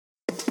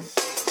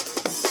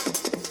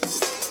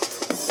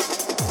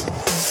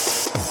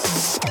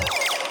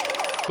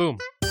Boom.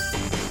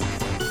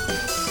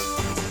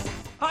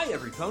 Hi,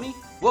 every pony.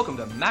 Welcome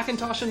to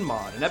Macintosh and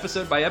Maud, an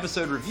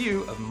episode-by-episode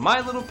review of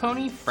My Little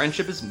Pony: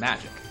 Friendship is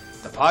Magic,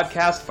 the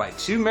podcast by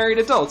two married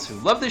adults who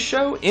love this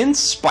show in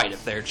spite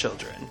of their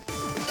children.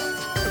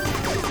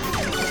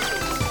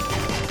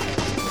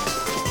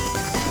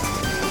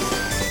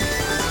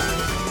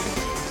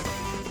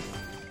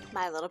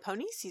 My Little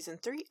Pony, Season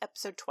 3,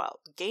 Episode 12,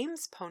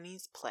 Games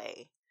Ponies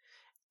Play.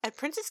 At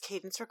Princess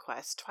Caden's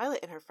request, Twilight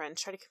and her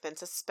friends try to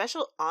convince a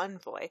special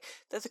envoy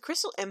that the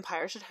Crystal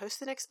Empire should host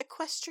the next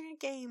Equestria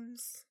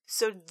Games.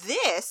 So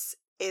this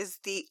is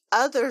the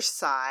other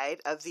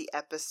side of the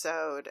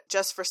episode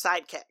just for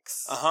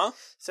sidekicks. Uh-huh.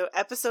 So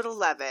episode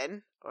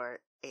 11, or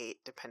 8,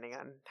 depending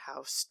on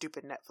how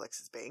stupid Netflix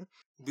is being.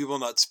 We will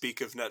not speak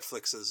of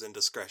Netflix's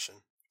indiscretion.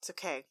 It's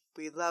okay.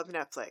 We love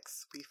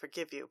Netflix. We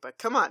forgive you. But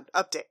come on,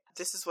 update.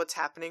 This is what's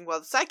happening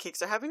while the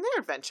sidekicks are having their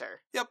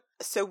adventure. Yep.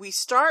 So we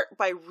start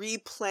by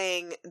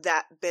replaying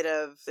that bit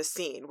of the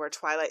scene where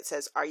Twilight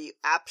says, "Are you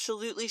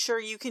absolutely sure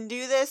you can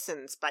do this?"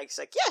 And Spike's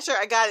like, "Yeah, sure,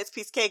 I got it. It's a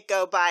piece of cake.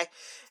 Go, bye."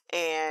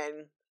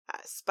 And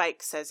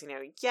Spike says,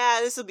 "Yeah,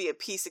 this will be a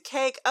piece of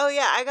cake. Oh,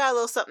 yeah, I got a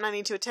little something I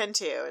need to attend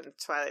to." And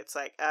Twilight's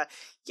like,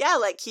 yeah,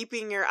 like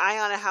keeping your eye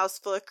on a house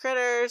full of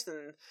critters.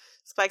 And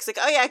Spike's like,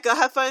 "Oh yeah, go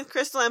have fun with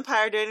Crystal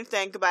Empire, do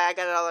anything, goodbye, I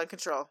got it all under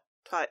control."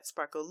 Twilight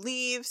Sparkle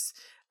leaves,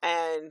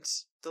 and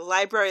the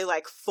library,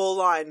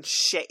 full on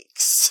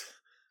shakes.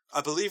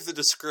 I believe the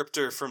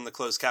descriptor from the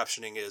closed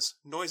captioning is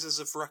noises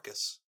of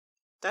ruckus.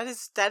 That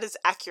is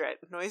accurate.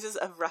 Noises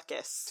of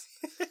ruckus.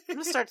 I'm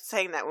gonna start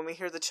saying that when we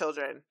hear the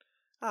children.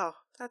 Oh,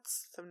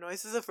 that's some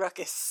noises of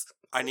ruckus.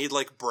 I need,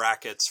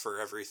 brackets for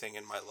everything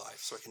in my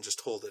life so I can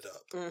just hold it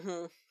up. Mm-hmm.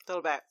 A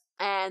little bit.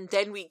 And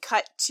then we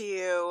cut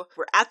to,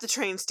 we're at the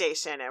train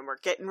station, and we're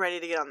getting ready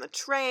to get on the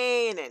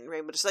train, and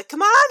Rainbow just like,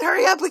 "Come on,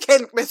 hurry up, we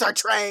can't miss our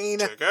train."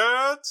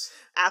 Tickets!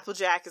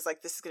 Applejack is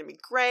like, "This is going to be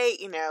great."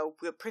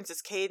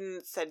 Princess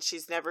Caden said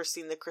she's never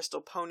seen the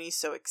Crystal Pony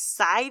so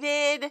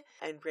excited.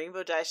 And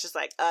Rainbow Dash is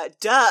like,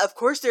 duh, of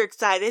course they're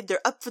excited.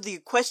 They're up for the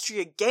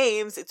Equestria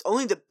Games. It's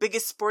only the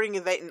biggest sporting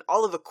event in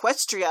all of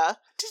Equestria.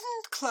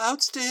 Didn't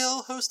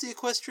Cloudsdale host the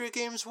Equestria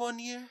Games one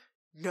year?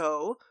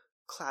 No,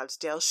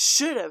 Cloudsdale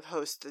should have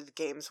hosted the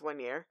games one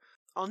year.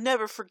 I'll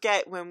never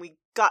forget when we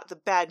got the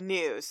bad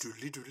news.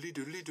 Doodly doodly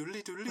doodly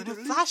doodly doodly What a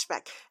doodly.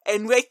 flashback.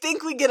 And I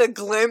think we get a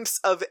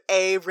glimpse of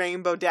a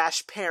Rainbow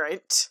Dash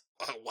parent.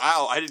 Oh,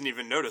 wow, I didn't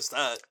even notice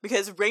that.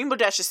 Because Rainbow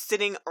Dash is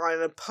sitting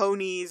on a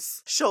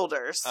pony's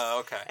shoulders. Oh,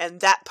 okay. And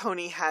that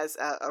pony has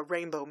a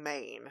rainbow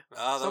mane.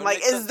 Oh, So I'm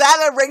like, is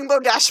that a Rainbow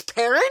Dash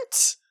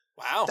parent?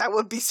 Wow. That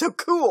would be so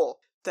cool.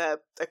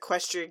 The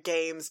Equestria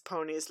Games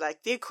pony is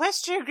like, "The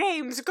Equestria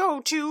Games go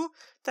to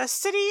the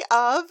city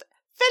of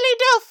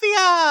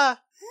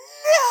Philadelphia."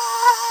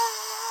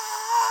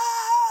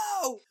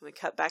 No! And we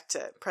cut back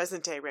to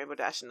present day Rainbow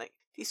Dash and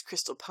 "These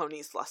crystal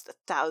ponies lost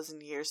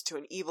 1,000 years to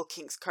an evil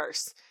king's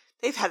curse.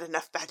 They've had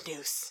enough bad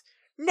news.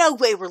 No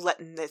way we're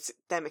letting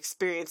them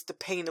experience the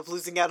pain of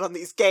losing out on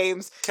these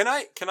games." Can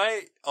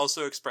I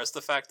also express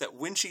the fact that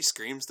when she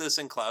screams this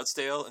in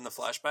Cloudsdale in the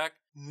flashback,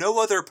 no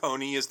other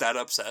pony is that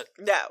upset?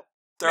 No.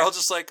 They're all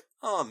just like,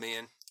 "Oh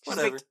man,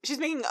 whatever." She's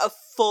making a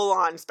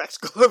full-on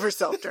spectacle of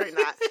herself during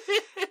that.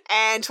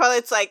 And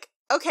Twilight's like,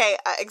 "Okay,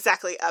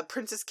 exactly.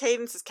 Princess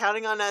Cadence is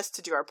counting on us to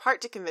do our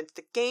part to convince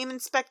the game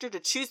inspector to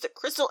choose the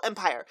Crystal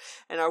Empire.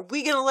 And are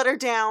we going to let her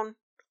down?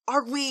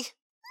 Are we?" No!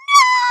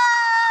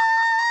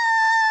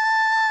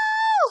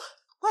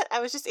 What?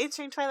 I was just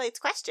answering Twilight's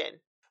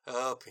question.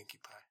 Oh, Pinkie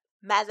Pie.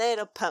 My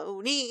little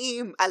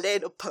pony, my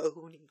little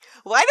pony.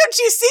 Why don't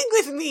you sing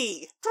with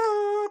me?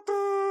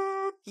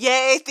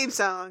 Yay, theme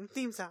song,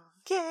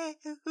 yay.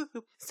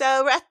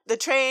 So we're at the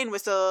train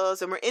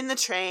whistles, and we're in the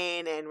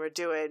train, and we're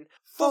doing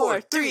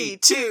 4, 3,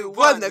 2,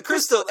 1, the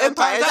Crystal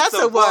Empire, that's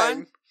the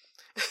one.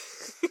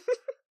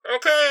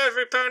 Okay,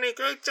 every pony,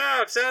 great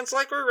job. Sounds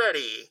like we're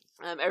ready.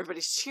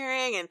 Everybody's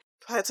cheering, and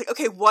Twilight's like,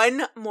 "Okay,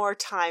 one more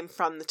time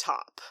from the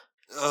top."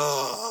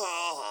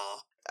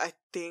 Oh. I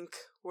think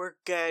we're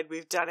good.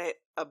 We've done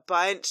it a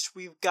bunch.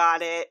 We've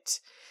got it.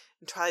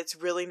 And Twilight's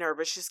really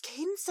nervous. She's,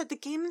 "Caden said the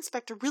game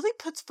inspector really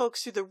puts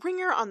folks through the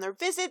ringer on their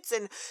visits,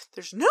 and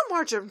there's no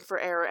margin for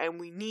error, and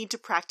we need to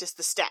practice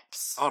the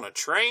steps." On a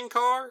train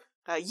car?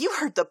 You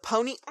heard the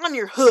pony, on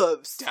your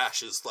hooves.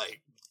 Dash is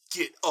like,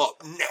 "Get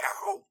up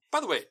now."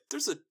 By the way,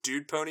 there's a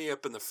dude pony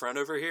up in the front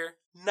over here.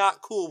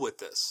 Not cool with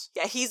this.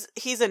 Yeah, he's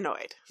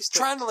annoyed. He's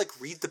trying to,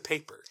 read the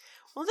paper.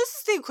 Well, this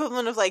is the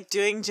equivalent of,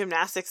 doing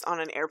gymnastics on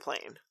an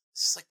airplane.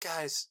 It's like,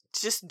 guys,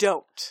 Just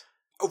don't.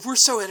 we're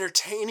so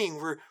entertaining.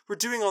 We're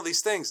doing all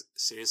these things.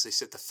 Seriously,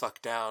 sit the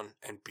fuck down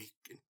and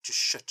just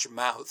shut your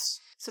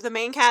mouths. So the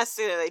main cast,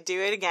 they do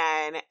it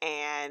again,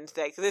 and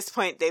at this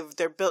point,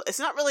 they're built. It's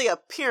not really a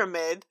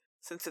pyramid,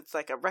 since it's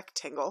like a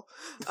rectangle.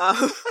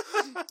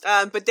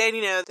 But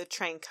then, the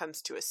train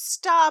comes to a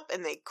stop,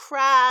 and they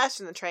crash,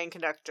 and the train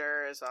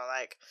conductor is all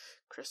like,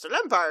 "Crystal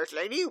Empire,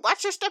 lady,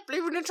 watch your step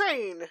leaving the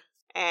train."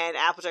 And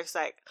Applejack's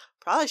like,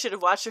 "Probably should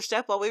have watched her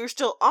step while we were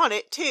still on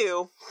it,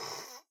 too."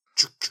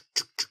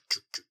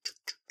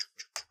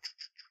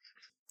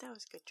 That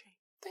was a good dream.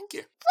 Thank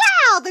you.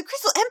 Wow, the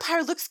Crystal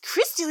Empire looks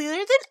crystallier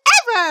than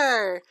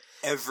ever!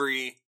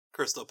 Every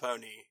Crystal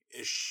Pony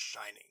is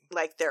shining.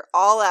 Like, they're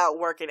all out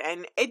working,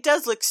 and it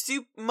does look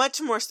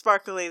much more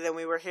sparkly than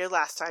we were here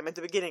last time at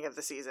the beginning of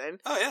the season.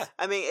 Oh, yeah.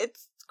 I mean,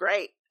 it's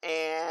great.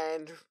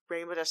 And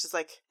Rainbow Dash is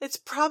like, it's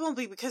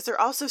probably because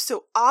they're also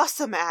so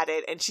awesome at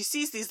it. And she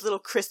sees these little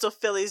crystal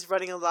fillies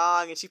running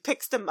along, and she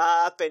picks them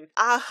up, and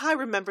I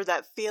remember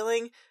that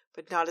feeling,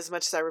 but not as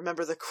much as I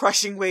remember the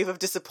crushing wave of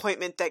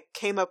disappointment that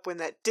came up when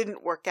that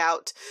didn't work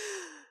out.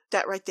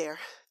 That right there.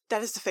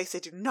 That is the face I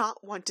do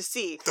not want to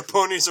see. The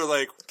ponies are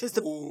like,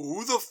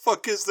 who the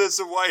fuck is this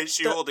and why is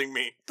she holding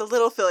me? The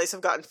little fillies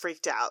have gotten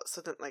freaked out,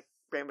 so then, like,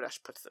 Rainbow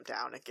Dash puts them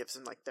down and gives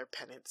them, like, their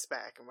pennants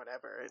back and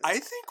whatever. And I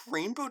think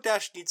Rainbow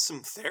Dash needs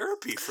some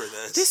therapy for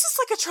this. This is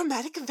like a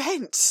traumatic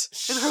event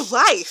in her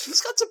life.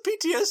 She's got some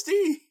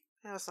PTSD.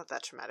 No, it's not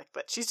that traumatic,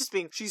 but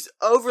she's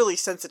overly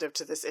sensitive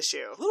to this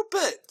issue. A little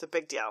bit. It's a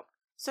big deal.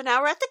 So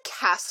now we're at the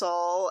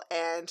castle,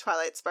 and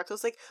Twilight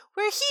Sparkle's like,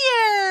 we're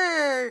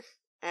here!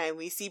 And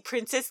we see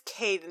Princess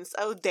Cadance.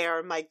 Oh, there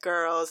are my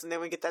girls. And then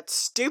we get that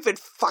stupid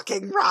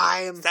fucking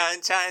rhyme.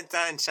 Sunshine,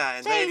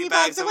 sunshine, ladybugs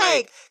ladybugs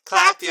awake.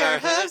 Clap your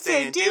hooves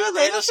and do a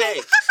little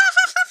shake.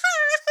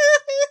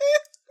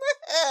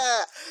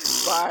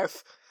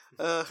 Barf.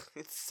 Ugh,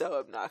 it's so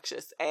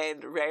obnoxious.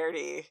 And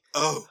Rarity.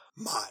 Oh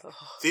my,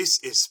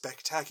 this is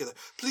spectacular.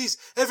 Please,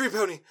 every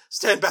pony,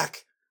 stand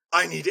back.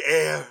 I need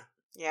air.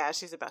 Yeah,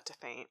 she's about to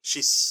faint.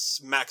 She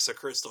smacks a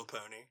crystal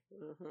pony.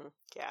 Mm-hmm.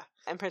 Yeah.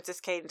 And Princess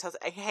Cadance tells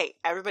her, hey,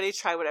 everybody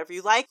try whatever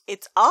you like.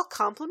 It's all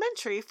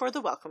complimentary for the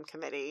welcome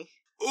committee.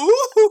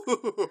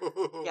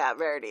 Ooh! Yeah,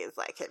 Rarity is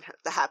like,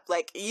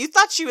 you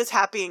thought she was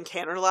happy in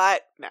Canterlot?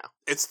 No.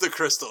 It's the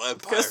Crystal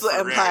Empire. Crystal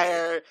Empire.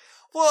 Rarity.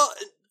 Well,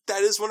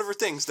 that is one of her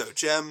things, though.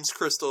 Gems,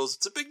 crystals,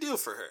 it's a big deal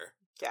for her.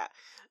 Yeah.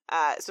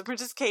 So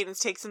Princess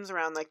Cadance takes them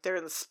around like they're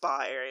in the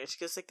spa area, and she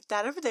goes like,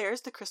 that over there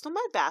is the crystal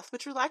mud bath,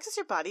 which relaxes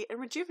your body and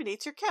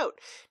rejuvenates your coat.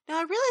 Now,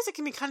 I realize it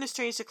can be kind of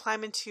strange to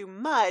climb into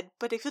mud,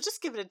 but if you'll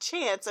just give it a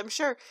chance, I'm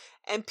sure.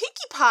 And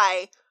Pinkie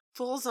Pie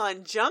fulls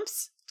on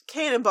jumps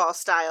cannonball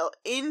style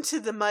into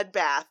the mud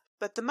bath,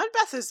 but the mud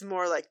bath is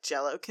more like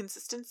Jell-O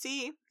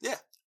consistency.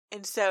 Yeah.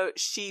 And so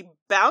she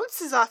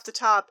bounces off the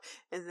top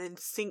and then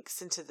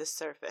sinks into the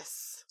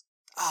surface.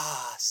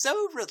 Ah,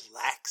 so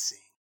relaxing.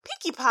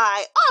 Pinkie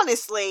Pie,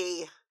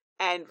 honestly!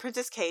 And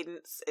Princess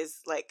Cadance is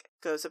like,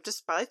 goes up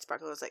to Twilight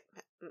Sparkle and is like,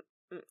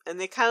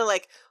 and they kind of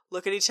like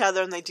look at each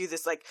other and they do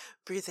this like,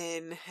 breathe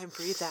in and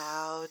breathe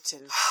out.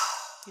 And,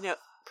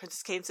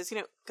 Princess Cadance says,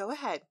 go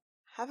ahead,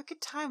 have a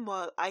good time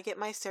while I get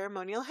my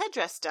ceremonial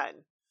headdress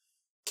done.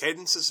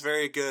 Cadance is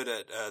very good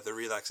at the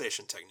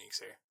relaxation techniques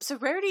here. So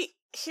Rarity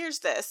hears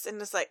this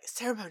and is like,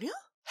 ceremonial?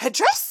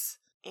 Headdress?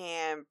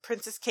 And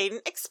Princess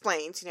Cadance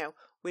explains,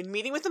 when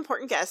meeting with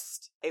important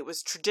guests, it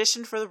was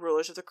tradition for the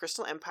rulers of the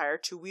Crystal Empire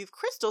to weave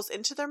crystals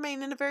into their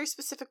mane in a very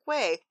specific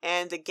way.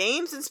 And the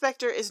games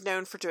inspector is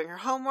known for doing her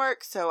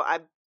homework, so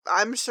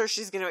I'm sure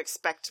she's going to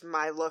expect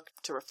my look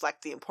to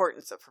reflect the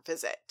importance of her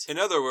visit. In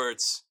other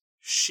words,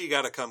 she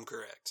gotta come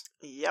correct.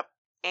 Yep.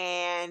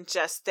 And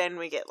just then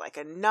we get like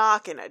a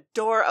knock and a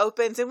door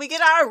opens and we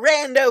get our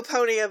rando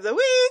pony of the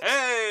week.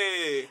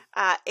 Hey!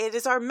 It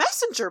is our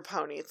messenger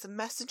pony. It's a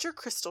messenger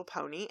crystal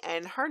pony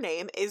and her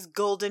name is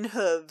Golden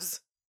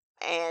Hooves.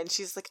 And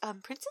she's like,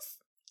 Princess,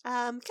 can I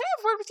have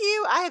a word with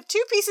you? I have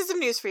 2 pieces of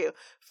news for you.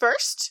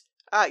 First,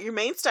 your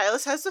main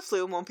stylist has the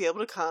flu and won't be able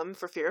to come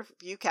for fear of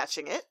you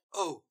catching it.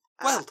 Oh,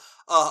 well,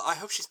 I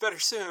hope she's better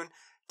soon.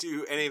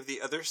 Do any of the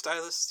other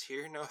stylists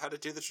here know how to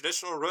do the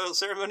traditional royal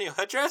ceremonial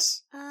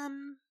headdress?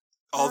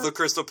 All the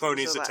crystal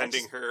ponies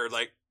attending her,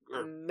 like...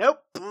 Nope.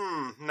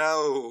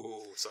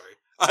 No. Sorry.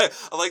 I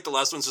like the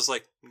last one's just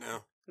like,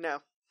 no.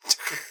 No.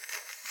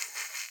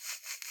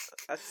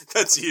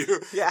 That's you.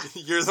 Yeah.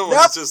 You're the one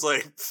that's just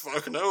like,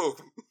 fuck no.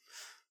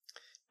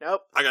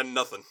 Nope. I got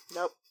nothing.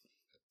 Nope.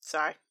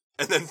 Sorry.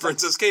 And then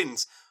Princess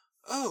Cadance.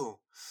 Oh.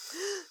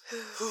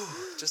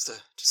 just a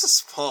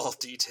small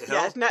detail.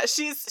 Yeah, no,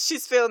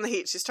 she's feeling the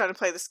heat. She's trying to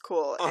play this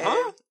cool.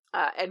 Uh-huh.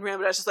 And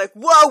Rainbow Dash is like,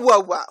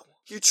 whoa.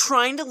 You're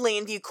trying to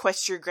land the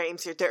equestrian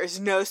games here. There is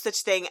no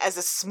such thing as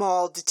a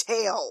small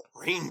detail.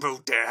 Rainbow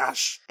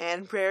Dash.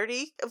 And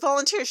Rarity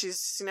volunteers.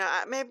 She's,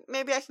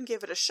 maybe I can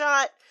give it a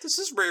shot. This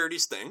is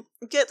Rarity's thing.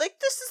 This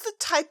is the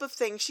type of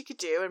thing she could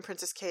do. And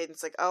Princess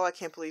Cadance's like, oh, I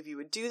can't believe you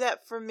would do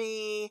that for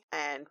me.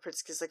 And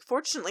Princess Cadance's like,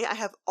 fortunately, I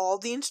have all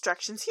the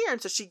instructions here.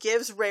 And so she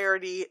gives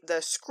Rarity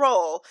the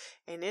scroll,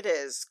 and it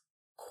is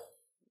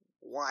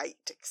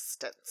quite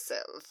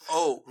extensive.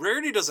 Oh,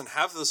 Rarity doesn't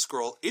have the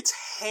scroll.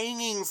 It's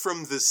hanging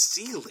from the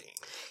ceiling.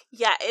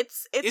 Yeah,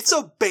 it's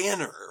a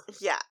banner.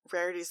 Yeah,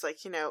 Rarity's like,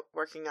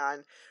 working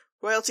on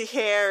royalty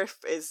hair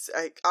is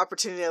an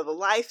opportunity of a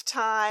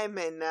lifetime,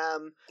 and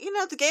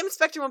the game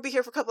inspector won't be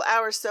here for a couple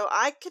hours, so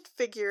I could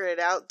figure it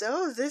out.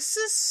 Though this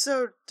is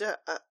so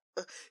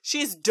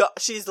she's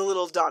a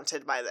little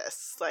daunted by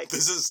this. Like,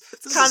 this is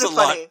kind a of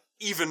funny. lot,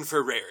 even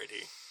for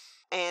Rarity.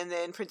 and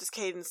then Princess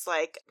Cadance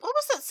like, what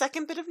was that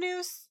second bit of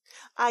news?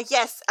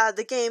 Yes,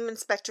 the game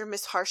inspector,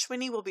 Miss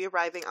Harshwinny, will be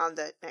arriving on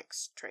the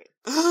next train.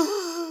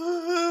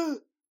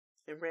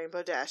 And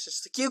Rainbow Dash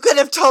is like, you could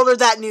have told her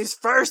that news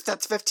first.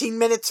 That's 15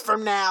 minutes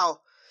from now.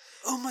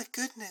 Oh my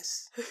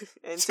goodness.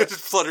 And so,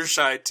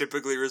 Fluttershy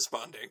typically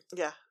responding.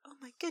 Yeah. Oh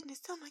my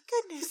goodness. Oh my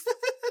goodness.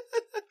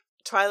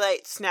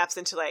 Twilight snaps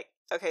into like,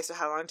 okay, so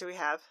how long do we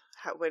have?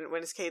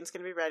 When is Cadance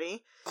going to be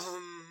ready?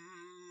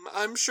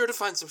 I'm sure to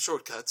find some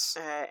shortcuts.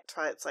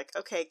 Twilight's like,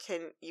 okay,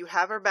 can you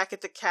have her back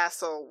at the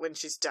castle when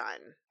she's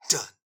done?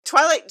 Done.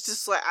 Twilight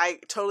just like, I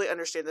totally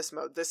understand this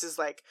mode. This is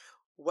like,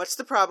 what's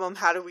the problem?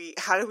 How do we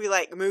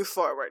like move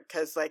forward?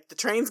 Because like the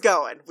train's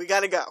going, we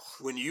gotta go.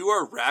 When you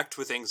are racked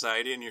with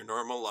anxiety in your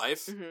normal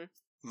life,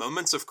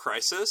 moments of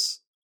crisis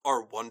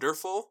are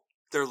wonderful.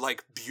 They're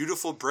like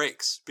beautiful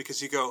breaks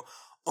because you go,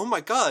 oh my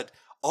god,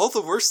 all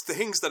the worst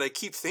things that I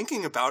keep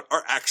thinking about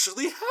are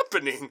actually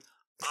happening.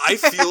 I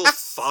feel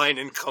fine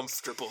and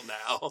comfortable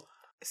now.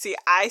 See,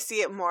 I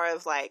see it more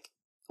of like,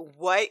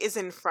 what is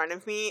in front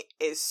of me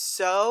is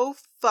so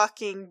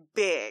fucking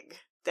big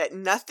that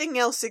nothing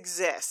else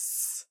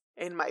exists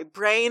in my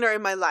brain or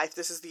in my life.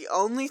 This is the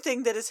only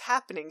thing that is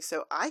happening,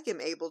 so I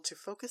am able to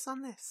focus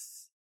on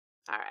this.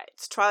 Alright,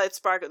 it's Twilight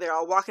Sparkle. They're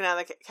all walking out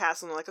of the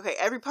castle and they're like, okay,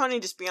 every pony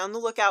just be on the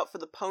lookout for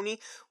the pony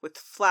with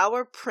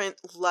flower print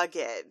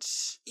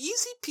luggage.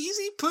 Easy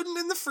peasy puddin'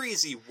 in the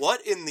freezy.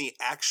 What in the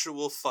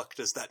actual fuck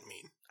does that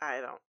mean? I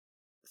don't.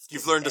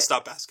 You've learned to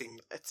stop asking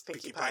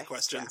Pinkie Pie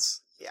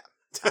questions. Yeah.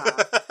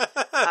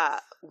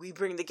 We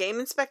bring the game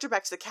inspector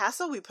back to the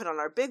castle. We put on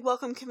our big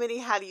welcome committee.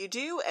 How do you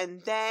do?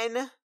 And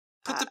then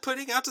put the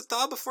pudding out to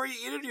thaw before you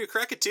eat it or you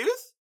crack a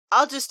tooth?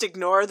 I'll just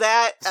ignore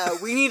that.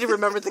 We need to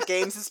remember the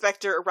games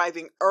inspector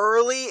arriving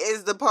early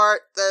is the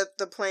part that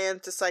the plan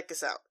to psych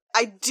us out.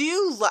 I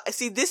do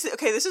see this.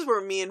 Okay, this is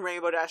where me and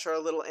Rainbow Dash are a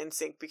little in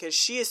sync because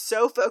she is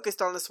so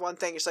focused on this one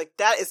thing. She's like,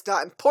 that is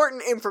not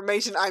important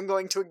information. I'm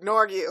going to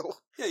ignore you.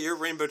 Yeah, you're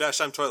Rainbow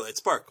Dash. I'm Twilight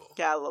Sparkle.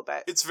 Yeah, a little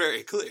bit. It's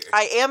very clear.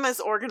 I am as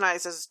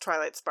organized as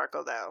Twilight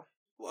Sparkle, though.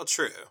 Well,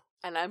 true.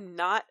 And I'm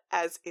not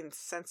as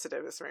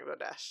insensitive as Rainbow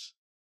Dash.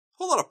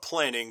 A whole lot of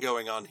planning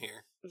going on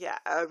here. Yeah,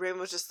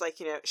 Rainbow's just like,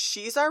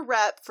 she's our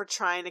rep for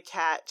trying to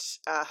catch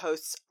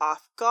hosts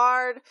off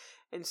guard.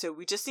 And so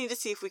we just need to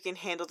see if we can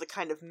handle the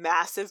kind of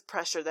massive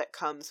pressure that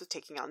comes with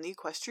taking on the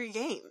Equestria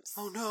Games.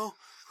 Oh no,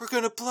 we're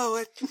gonna blow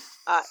it.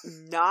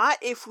 Not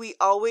if we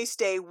always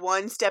stay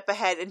one step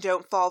ahead and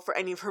don't fall for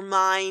any of her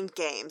mind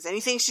games.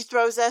 Anything she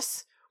throws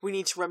us, we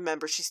need to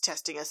remember she's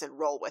testing us and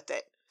roll with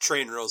it.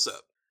 Train rolls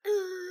up.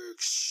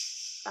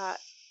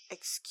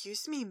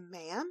 Excuse me,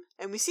 ma'am?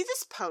 And we see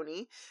this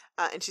pony,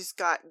 and she's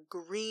got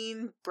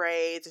green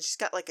braids, and she's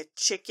got like a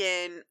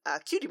chicken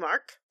cutie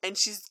mark, and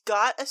she's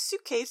got a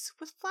suitcase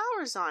with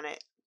flowers on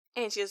it.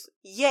 And she goes,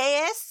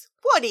 yes,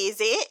 what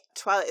is it?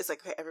 Twilight is like,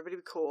 okay, everybody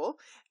be cool.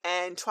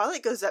 And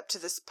Twilight goes up to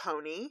this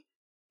pony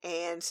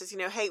and says,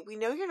 hey, we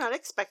know you're not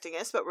expecting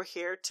us, but we're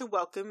here to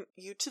welcome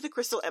you to the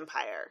Crystal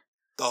Empire.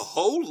 The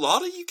whole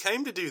lot of you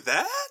came to do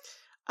that?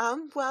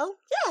 Well,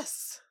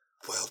 yes.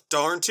 Well,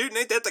 darn tootin',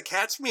 ain't that the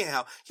cat's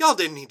meow? Y'all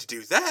didn't need to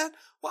do that.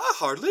 Well, I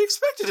hardly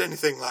expected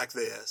anything like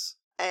this.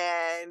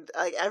 And,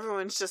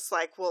 everyone's just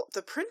like, well,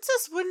 the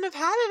princess wouldn't have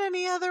had it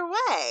any other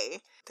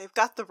way. They've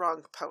got the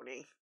wrong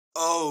pony.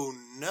 Oh,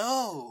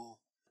 no.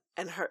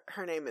 And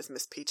her name is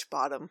Miss Peach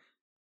Bottom.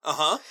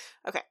 Uh-huh.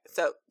 Okay,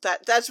 so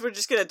that's we're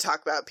just going to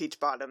talk about Peach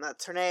Bottom.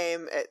 That's her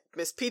name.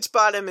 Miss Peach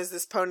Bottom is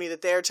this pony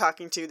that they're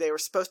talking to. They were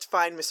supposed to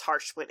find Miss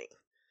Harshwinny.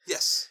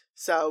 Yes.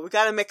 So we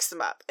gotta mix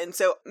them up. And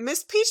so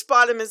Miss Peach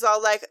Bottom is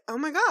all like, oh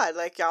my god,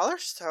 y'all are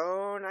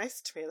so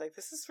nice to me.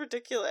 This is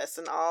ridiculous.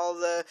 And all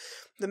the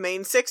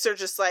main six are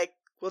just like,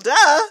 well,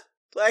 duh.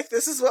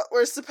 This is what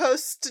we're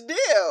supposed to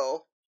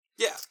do.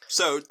 Yeah.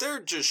 So they're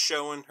just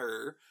showing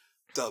her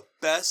the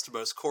best,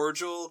 most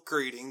cordial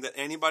greeting that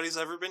anybody's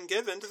ever been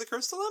given to the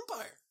Crystal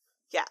Empire.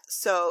 Yeah,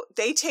 so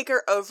they take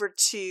her over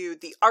to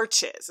the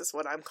Arches, is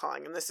what I'm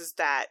calling them. This is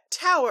that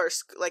tower,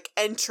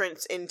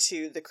 entrance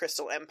into the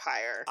Crystal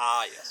Empire.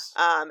 Ah, yes.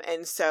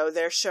 And so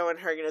they're showing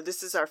her,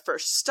 this is our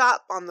first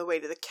stop on the way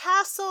to the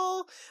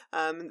castle.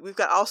 We've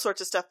got all sorts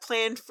of stuff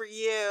planned for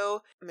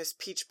you. Miss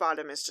Peach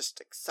Bottom is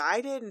just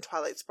excited, and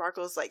Twilight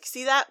Sparkle is like,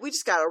 see that? We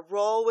just gotta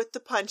roll with the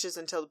punches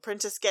until the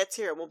princess gets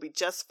here, and we'll be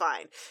just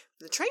fine.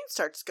 The train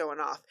starts going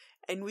off,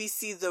 and we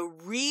see the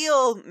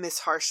real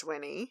Miss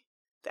Harshwinny,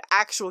 the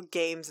actual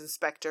games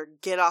inspector,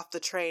 get off the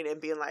train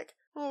and being like,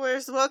 well,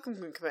 where's the welcome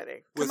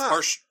committee? With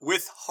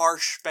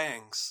harsh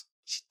bangs.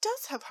 She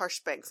does have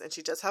harsh bangs, and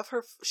she does have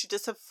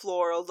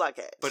floral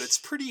luggage. But it's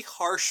pretty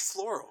harsh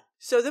floral.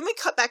 So then we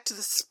cut back to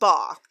the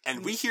spa.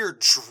 And we hear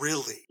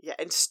drilling. Yeah,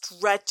 and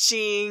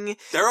stretching.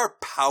 There are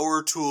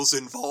power tools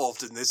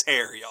involved in this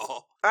hair,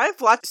 y'all. I've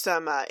watched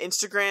some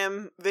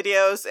Instagram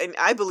videos, and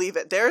I believe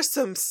it. There are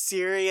some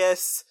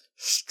serious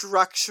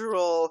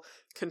structural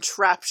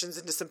contraptions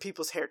into some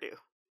people's hairdo.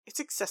 It's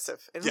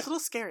excessive and a little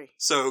scary.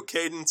 So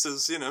Cadance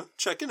is,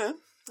 checking in.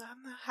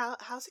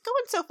 How's it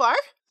going so far?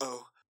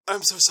 Oh,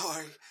 I'm so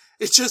sorry.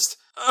 It's just,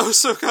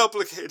 so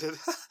complicated.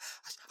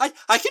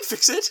 I can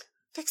fix it.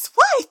 Fix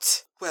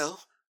what?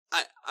 Well,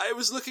 I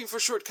was looking for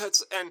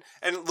shortcuts, and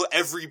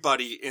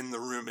everybody in the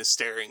room is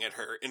staring at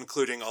her,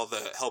 including all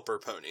the helper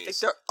ponies. Like,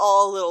 they're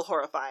all a little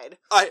horrified.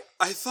 I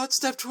thought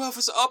step 12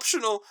 was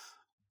optional,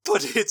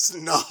 but it's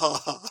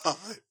not.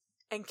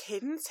 And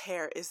Caden's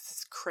hair is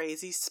this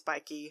crazy,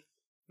 spiky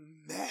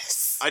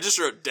mess. I just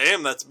wrote,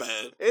 damn, that's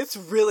bad. It's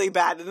really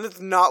bad, and it's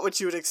not what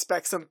you would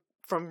expect from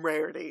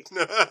Rarity.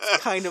 It's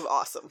kind of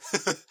awesome.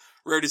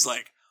 Rarity's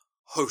like,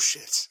 oh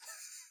shit.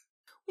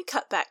 We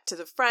cut back to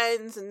the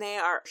friends, and they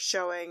are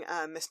showing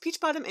Miss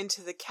Peachbottom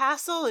into the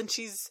castle, and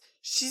she's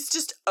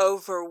just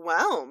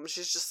overwhelmed.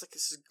 She's just like,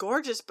 this is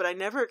gorgeous, but I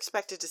never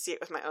expected to see it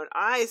with my own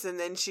eyes. And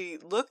then she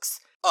looks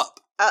up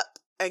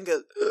and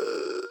goes,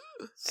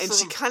 ugh. And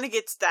she kind of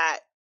gets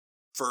that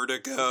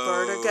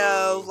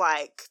vertigo,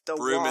 like the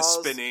broom walls. Is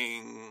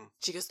spinning.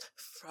 She goes,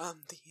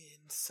 from the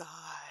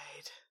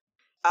inside.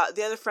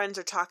 The other friends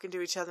are talking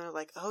to each other,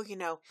 like, oh,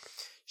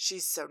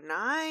 she's so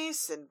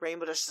nice. And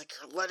Rainbow Dash is like,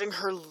 you're letting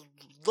her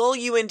lull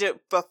you into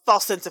a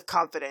false sense of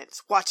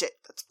confidence. Watch it.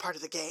 That's part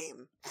of the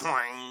game.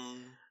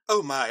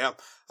 Oh my,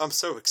 I'm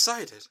so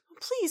excited.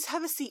 Please,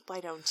 have a seat, why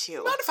don't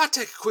you? Mind if I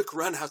take a quick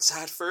run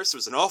outside first? It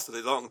was an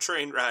awfully long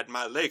train ride and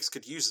my legs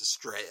could use a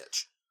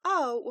stretch.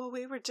 Oh, well,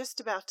 we were just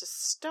about to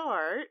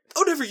start.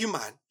 Oh, never you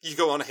mind. You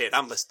go on ahead,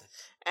 I'm listening.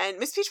 And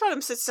Miss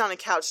Peachbottom sits on a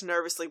couch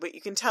nervously, but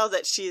you can tell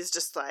that she is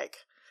just like,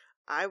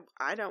 I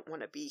don't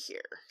want to be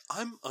here.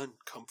 I'm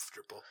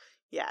uncomfortable.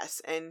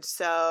 Yes, and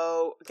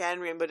so,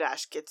 again, Rainbow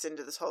Dash gets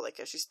into this whole, like,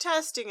 she's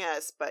testing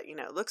us, but,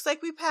 looks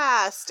like we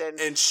passed,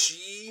 and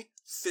she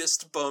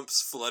fist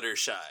bumps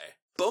Fluttershy.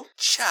 Bump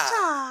cha!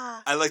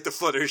 Ah. I like the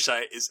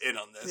Fluttershy is in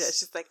on this. Yeah,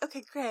 she's like,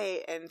 okay,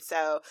 great. And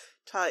so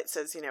Twilight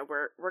says,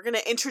 we're going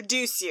to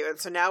introduce you, and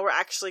so now we're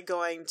actually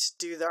going to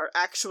do our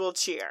actual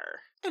cheer.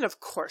 And of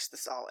course,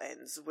 this all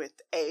ends with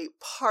a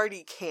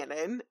party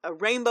cannon, a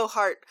rainbow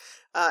heart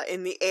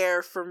in the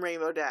air from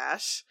Rainbow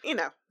Dash.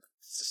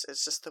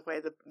 It's just the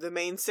way the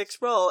main six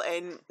roll.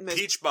 And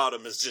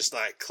Peachbottom is just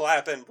like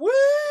clapping,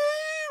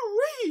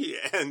 woo-wee,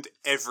 and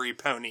every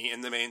pony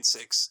in the main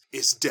six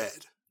is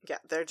dead. Yeah,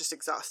 they're just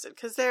exhausted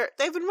because they've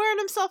been wearing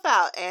themselves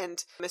out.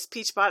 And Miss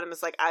Peachbottom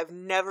is like, I've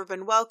never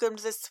been welcomed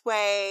this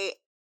way.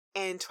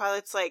 And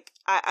Twilight's like,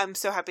 I'm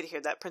so happy to hear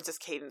that. Princess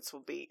Cadance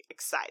will be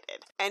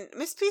excited. And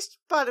Miss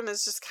Peachbottom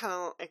is just kind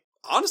of like...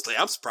 Honestly,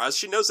 I'm surprised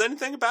she knows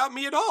anything about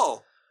me at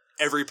all.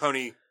 Every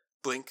pony,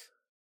 blink,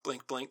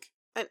 blink, blink.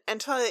 And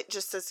Twilight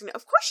just says,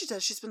 of course she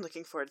does. She's been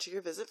looking forward to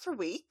your visit for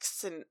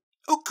weeks. And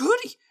oh,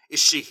 goody. Is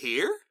she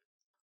here?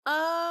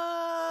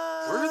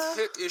 Where the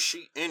heck is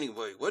she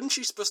anyway? Wasn't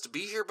she supposed to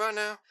be here by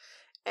now?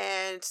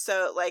 And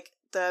so,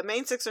 the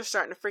main six are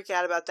starting to freak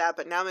out about that,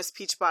 but now Miss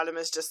Peachbottom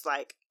is just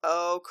like,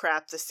 oh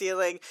crap, the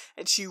ceiling.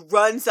 And she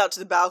runs out to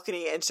the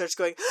balcony and starts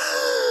going,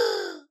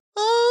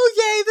 oh,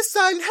 yay, the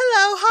sun.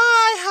 Hello,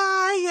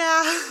 hi,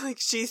 yeah.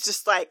 She's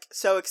just,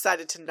 so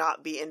excited to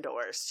not be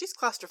indoors. She's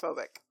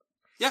claustrophobic.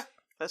 Yeah.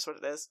 That's what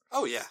it is.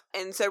 Oh, yeah.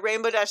 And so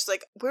Rainbow Dash is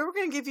like, we're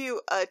going to give you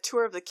a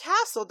tour of the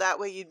castle. That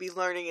way you'd be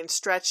learning and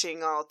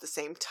stretching all at the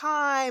same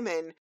time.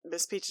 And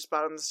Miss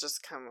Peachbottom is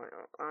just kind of like,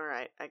 all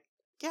right,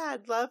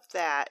 I'd love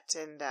that.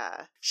 And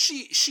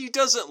she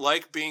doesn't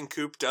like being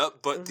cooped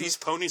up, but these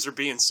ponies are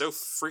being so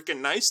freaking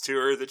nice to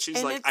her that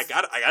she's like, I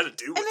gotta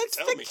do what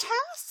they tell me to. And it's the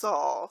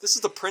castle. This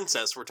is the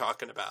princess we're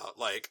talking about.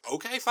 Like,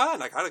 okay,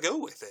 fine, I gotta go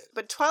with it.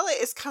 But Twilight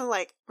is kind of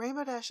like,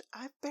 Rainbow Dash,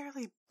 I've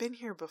barely been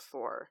here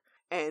before.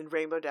 And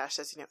Rainbow Dash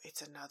says,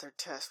 it's another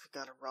test. We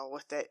gotta roll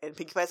with it. And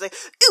Pinkie Pie's like,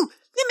 ooh,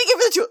 let me give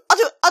her the tool. I'll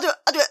do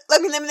it.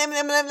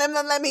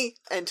 Let me.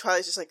 And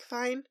Twilight's just like,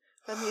 fine.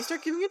 Let me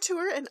start giving a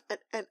tour, and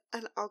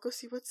I'll go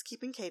see what's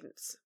keeping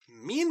Cadance.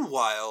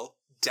 Meanwhile,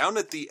 down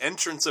at the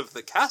entrance of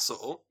the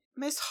castle,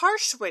 Miss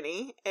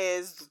Harshwinny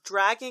is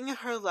dragging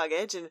her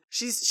luggage, and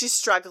she's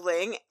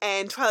struggling,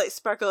 and Twilight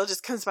Sparkle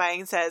just comes by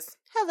and says,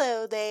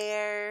 hello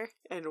there,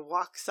 and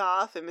walks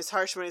off, and Miss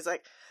Harshwinny's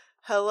like,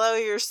 hello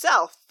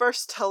yourself.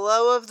 First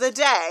hello of the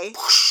day.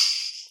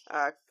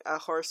 A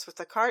horse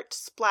with a cart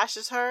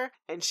splashes her,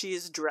 and she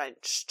is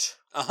drenched.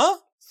 Uh-huh.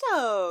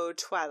 So,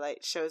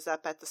 Twilight shows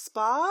up at the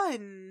spa,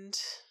 and...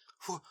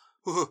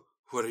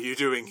 What are you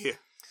doing here?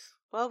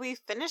 Well, we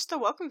finished the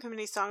welcome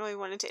committee song, and we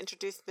wanted to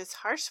introduce Miss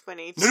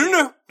Harshwinny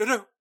to...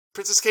 No.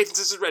 Princess Cadance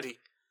isn't ready.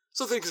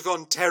 Something has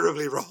gone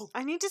terribly wrong.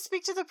 I need to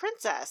speak to the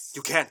princess.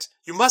 You can't.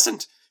 You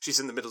mustn't. She's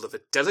in the middle of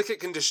a delicate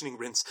conditioning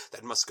rinse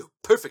that must go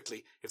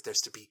perfectly if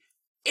there's to be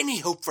any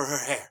hope for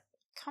her hair.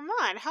 Come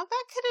on, how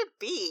bad could it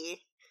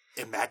be?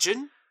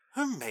 Imagine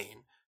her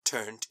mane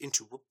turned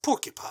into a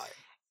porcupine.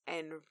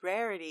 And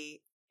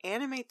Rarity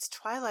animates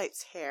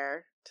Twilight's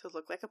hair to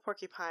look like a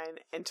porcupine,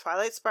 and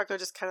Twilight Sparkle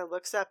just kind of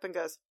looks up and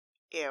goes,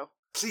 ew.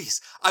 Please,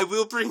 I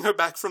will bring her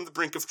back from the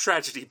brink of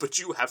tragedy, but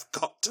you have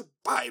got to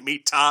buy me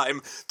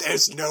time.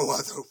 There's no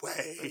other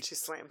way. And she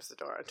slams the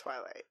door on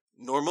Twilight.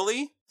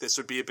 Normally, this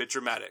would be a bit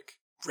dramatic.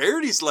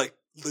 Rarity's,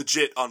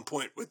 legit on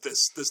point with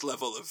this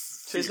level of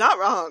fear. She's not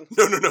wrong.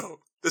 No.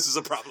 This is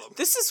a problem.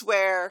 This is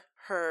where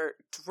her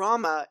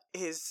drama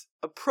is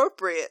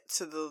appropriate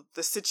to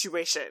the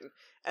situation.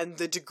 and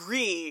the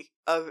degree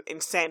of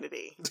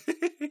insanity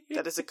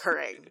that is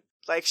occurring.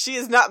 Like, she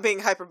is not being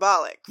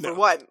hyperbolic for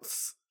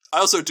once. I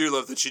also do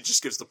love that she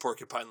just gives the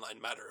porcupine line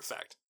matter of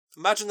fact.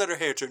 Imagine that her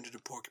hair turned into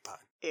porcupine.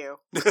 Ew.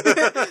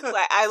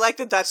 I like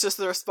that that's just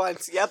the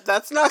response. Yep,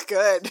 that's not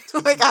good.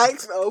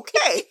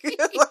 Okay.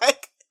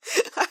 Like,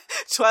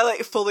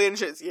 Twilight fully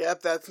understands.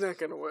 Yep, that's not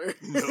gonna work.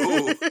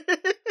 No.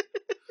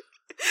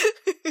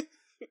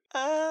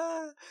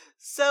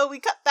 So we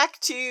cut back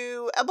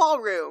to a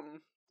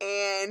ballroom.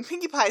 And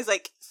Pinkie Pie's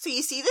like, so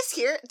you see this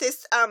here?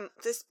 This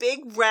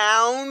big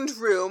round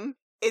room.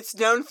 It's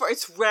known for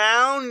its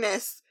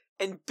roundness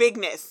and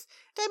bigness.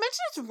 Did I mention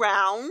it's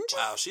round?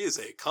 Wow, she is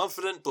a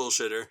confident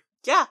bullshitter.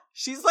 Yeah,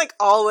 she's like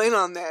all in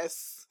on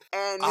this.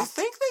 And I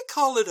think they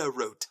call it a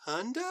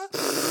rotunda?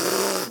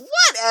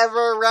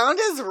 Whatever, round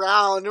is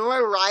round, am I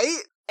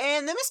right?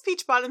 And then Miss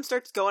Peachbottom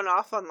starts going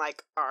off on,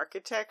 like,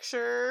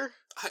 architecture.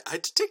 I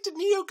detected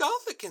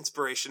neo-Gothic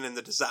inspiration in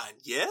the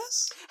design,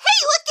 yes?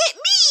 Hey, look at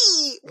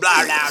me!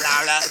 Blah, blah,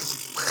 blah,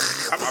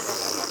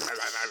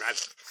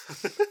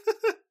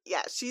 blah.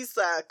 Yeah, she's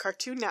a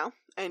cartoon now,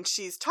 and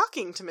she's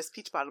talking to Miss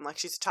Peachbottom like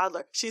she's a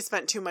toddler. She's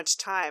spent too much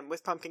time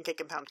with pumpkin cake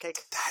and pound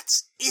cake.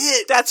 That's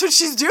it! That's what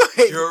she's doing!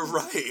 You're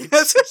right.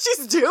 That's what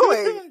she's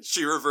doing!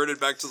 She reverted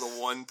back to the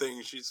one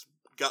thing she's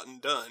gotten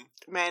done.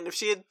 Man, if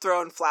she had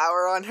thrown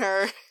flour on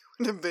her, it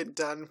would have been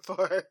done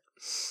for her.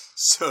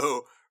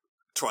 So,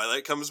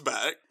 Twilight comes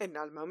back. And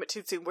not a moment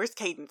too soon. Where's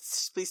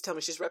Cadence? Please tell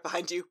me she's right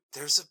behind you.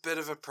 There's a bit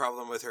of a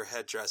problem with her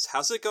headdress.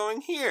 How's it going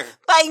here?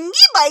 Boingy,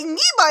 boingy,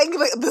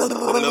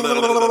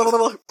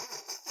 boingy.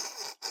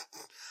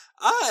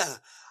 I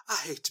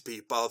hate to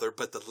be bothered,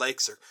 but the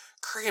legs are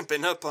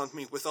cramping up on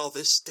me with all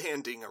this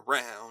standing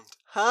around.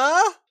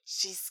 Huh?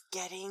 She's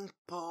getting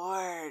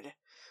bored.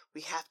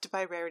 We have to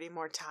buy Rarity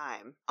more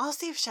time. I'll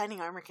see if Shining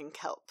Armor can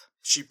help.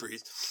 She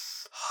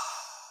breathes.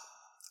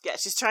 Yeah,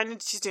 she's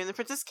doing the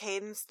Princess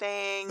Cadence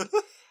thing.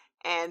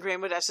 And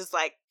Rainbow Dash is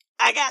like,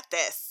 I got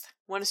this.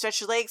 Want to stretch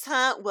your legs,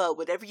 huh? Well,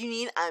 whatever you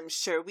need, I'm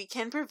sure we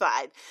can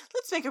provide.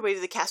 Let's make our way to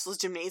the castle's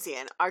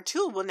gymnasium. Our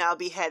tour will now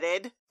be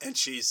headed... And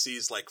she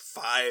sees, like,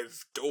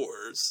 5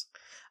 doors.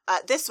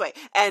 This way.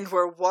 And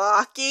we're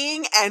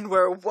walking, and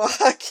we're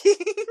walking.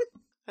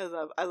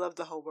 I love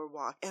the whole we're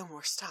walking, and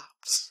we're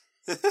stopped.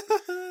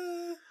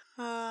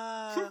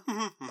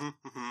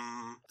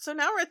 So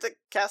now we're at the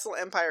Castle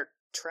Empire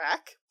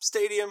track.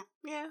 Stadium.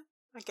 Yeah.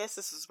 I guess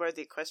this is where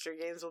the Equestria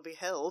Games will be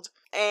held.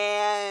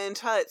 And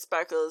Twilight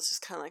Sparkle is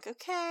just kind of like,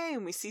 okay.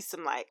 And we see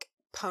some, like,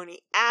 pony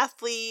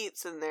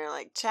athletes, and they're,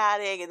 like,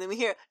 chatting. And then we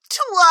hear,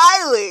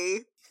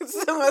 Twily!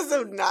 It's the most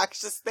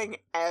obnoxious thing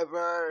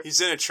ever.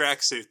 He's in a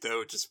tracksuit, though,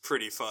 which is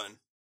pretty fun.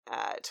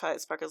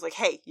 Twilight Sparkle's like,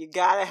 hey, you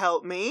gotta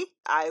help me.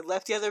 I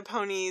left the other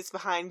ponies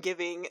behind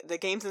giving the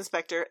games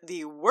inspector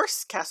the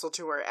worst castle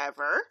tour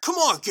ever. Come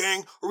on,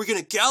 gang! Are we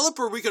gonna gallop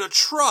or are we gonna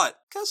trot?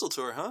 Castle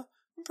tour, huh?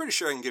 I'm pretty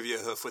sure I can give you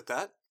a hoof with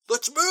that.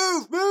 Let's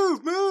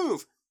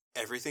move!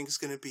 Everything's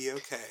gonna be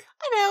okay.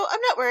 I know,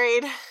 I'm not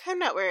worried.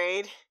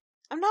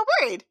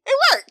 It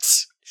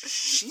worked!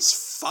 She's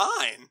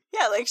fine.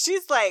 Yeah, like,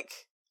 she's,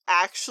 like,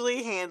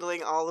 actually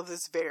handling all of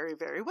this very,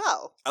 very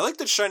well. I like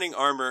that Shining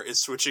Armor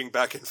is switching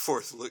back and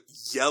forth,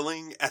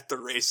 yelling at the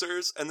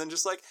racers, and then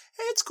just like,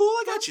 hey, it's cool,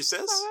 I got you,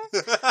 sis.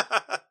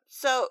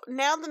 So,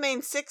 now the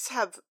main 6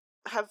 have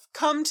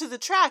come to the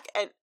track,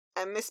 and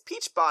Miss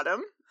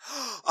Peachbottom...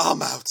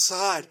 I'm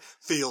outside.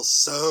 Feels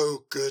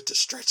so good to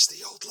stretch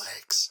the old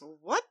legs.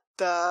 What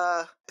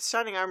the...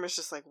 Shining Armor's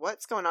just like,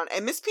 what's going on?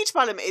 And Miss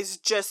Peachbottom is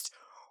just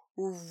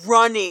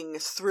running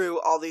through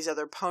all these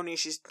other ponies.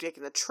 She's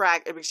taking the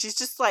track. I mean, she's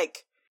just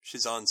like...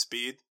 She's on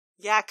speed?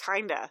 Yeah,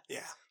 kinda.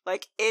 Yeah.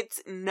 Like, it's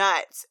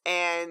nuts.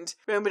 And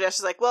Rainbow Dash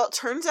is like, well, it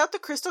turns out the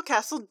Crystal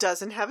Castle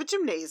doesn't have a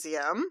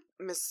gymnasium.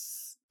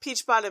 Miss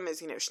Peachbottom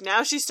is,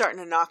 now she's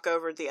starting to knock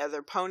over the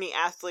other pony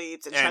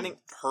athletes and Shining...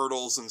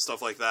 hurdles and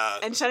stuff like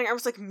that. And Shining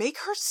Armor's like, make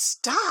her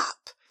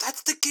stop.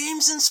 That's the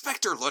games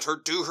inspector. Let her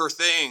do her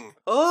thing.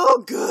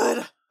 Oh,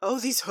 good. Oh,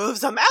 these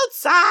hooves, I'm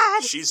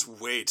outside. She's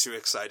way too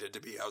excited to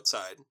be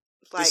outside.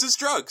 Like, this is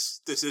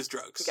drugs.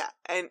 Yeah,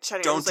 and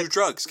Shining Don't Armor's do like,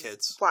 drugs,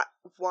 kids.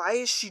 Why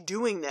is she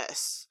doing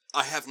this?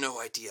 I have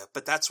no idea,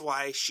 but that's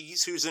why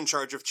she's who's in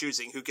charge of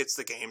choosing who gets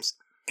the games,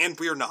 and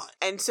we're not.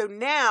 And so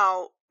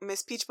now,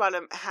 Miss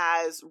Peachbottom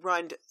has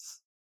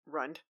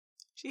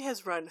She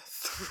has run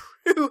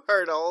through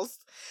hurdles,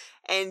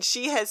 and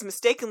she has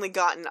mistakenly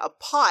gotten a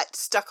pot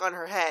stuck on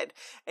her head,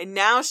 and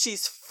now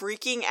she's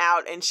freaking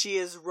out, and she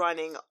is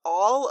running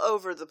all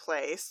over the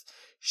place.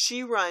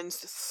 She runs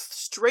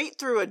straight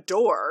through a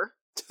door,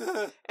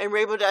 and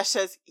Rainbow Dash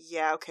says,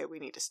 yeah, okay, we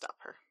need to stop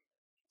her.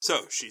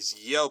 So, she's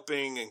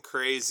yelping and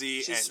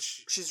crazy,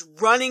 she's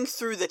running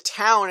through the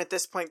town at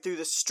this point, through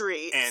the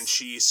streets. And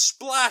she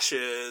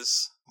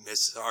splashes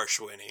Mrs.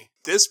 Arshwinny.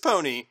 This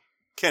pony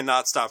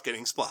cannot stop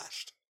getting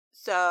splashed.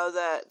 So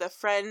the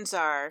friends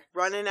are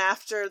running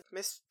after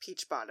Miss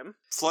Peachbottom.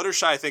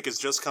 Fluttershy, I think, has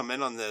just come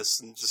in on this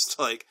and just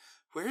like,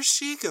 where's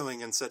she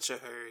going in such a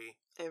hurry?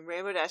 And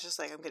Rainbow Dash is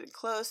like, I'm getting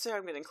closer,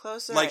 I'm getting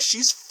closer. Like,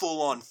 she's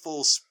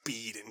full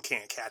speed and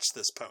can't catch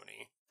this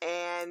pony.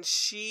 And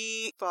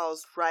she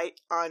falls right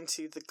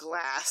onto the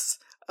glass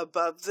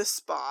above the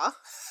spa.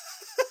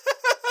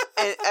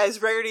 And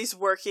as Rarity's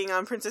working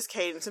on Princess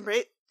Cadance and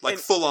like,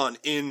 full on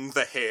in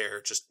the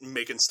hair, just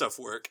making stuff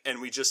work.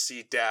 And we just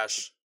see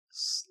Dash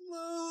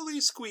slowly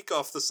squeak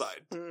off the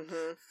side.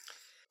 Mm-hmm.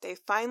 They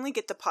finally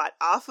get the pot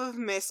off of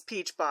Miss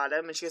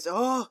Peachbottom, and she goes,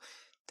 oh,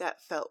 that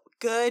felt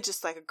good,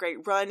 just like a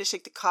great run to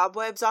shake the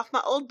cobwebs off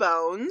my old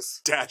bones.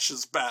 Dash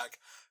is back,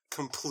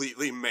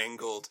 completely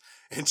mangled,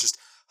 and just...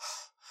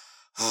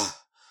 Oh,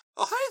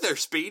 hey there,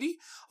 Speedy.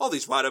 All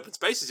these wide open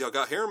spaces y'all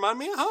got here remind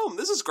me of home.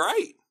 This is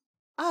great.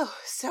 Oh,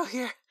 so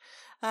you're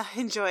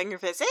enjoying your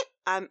visit?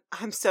 I'm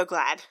so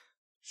glad.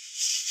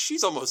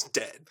 She's almost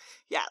dead.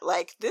 Yeah,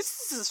 like,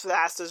 this is as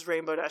fast as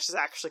Rainbow Dash is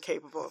actually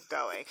capable of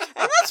going.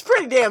 And that's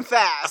pretty damn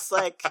fast.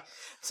 Like,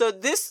 so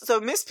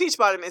Miss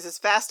Peachbottom is as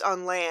fast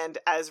on land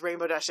as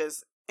Rainbow Dash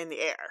is in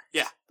the air.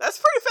 Yeah. That's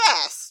pretty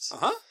fast.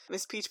 Uh-huh.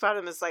 Miss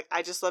Peachbottom is like,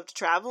 I just love to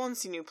travel and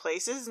see new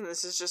places, and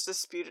this is just a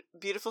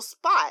beautiful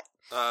spot.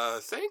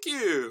 Thank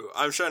you.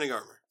 I'm Shining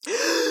Armor.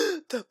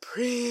 The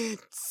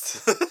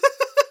prince.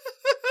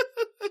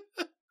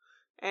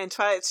 And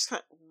Twilight's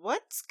just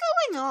what's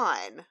going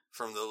on?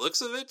 From the looks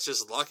of it,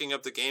 just locking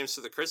up the games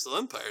for the Crystal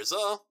Empires,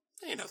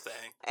 ain't no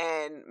thing.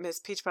 And Miss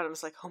Peachbottom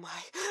is like, oh my,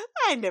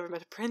 I never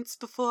met a prince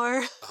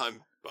before.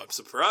 I'm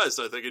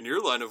surprised. I think in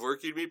your line of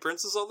work you'd meet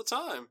princes all the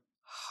time.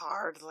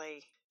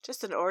 Hardly.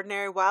 Just an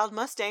ordinary wild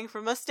Mustang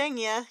from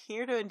Mustangia,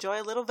 here to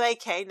enjoy a little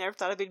vacay. Never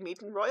thought I'd be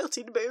meeting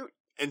royalty to boot.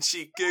 And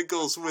she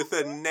giggles with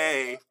a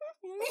neigh.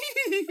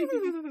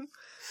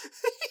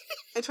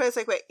 And Twilight's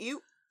like, wait,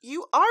 you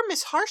are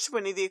Miss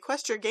Harshwinny, the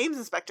Equestria Games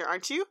Inspector,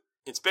 aren't you?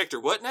 Inspector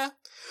what now?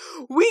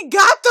 We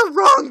got the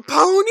wrong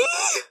pony!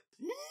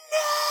 No!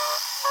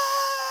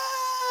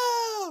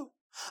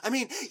 I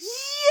mean,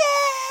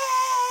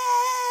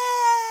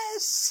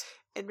 yes!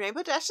 And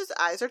Rainbow Dash's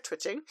eyes are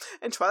twitching,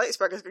 and Twilight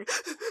Sparkle's going...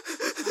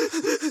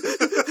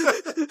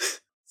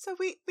 So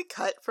we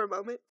cut for a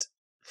moment.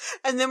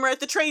 And then we're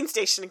at the train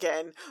station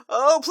again.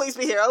 Oh, please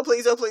be here. Oh,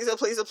 please, oh, please, oh,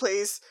 please, oh,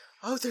 please.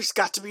 Oh, there's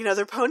got to be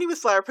another pony with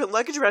flower print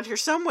luggage around here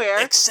somewhere.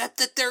 Except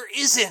that there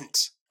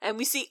isn't. And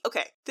we see,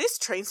 okay, this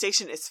train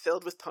station is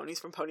filled with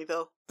ponies from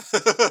Ponyville.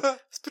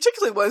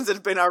 Particularly ones that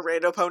have been our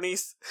rando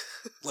ponies.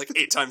 Like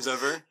 8 times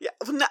over? Yeah.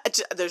 Well,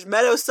 there's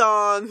Meadow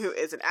Song, who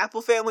is an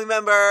Apple family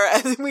member,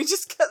 and then there's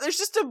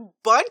just a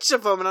bunch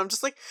of them, and I'm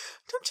just like,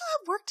 don't you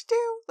have work to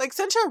do? Like,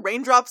 Sunshine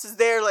Raindrops is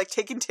there, like,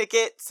 taking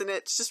tickets, and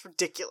it's just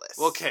ridiculous.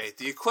 Okay,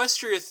 the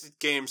Equestria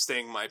Games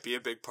thing might be a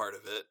big part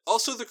of it.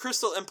 Also, the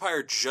Crystal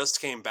Empire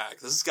just came back.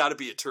 This has got to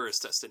be a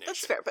tourist destination.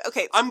 That's fair, but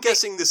okay. I'm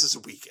guessing this is a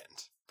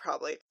weekend.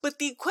 Probably. But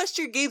the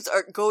Equestria Games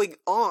aren't going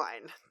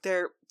on.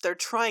 They're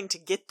trying to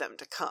get them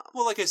to come.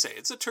 Well, like I say,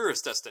 it's a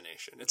tourist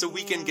destination. It's a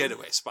weekend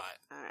getaway spot.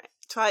 Alright.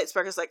 Twilight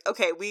Sparkle's like,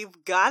 okay,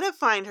 we've got to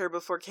find her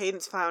before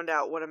Cadance found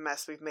out what a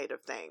mess we've made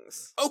of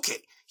things.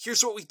 Okay,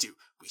 here's what we do.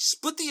 We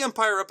split the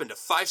Empire up into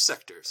 5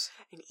 sectors.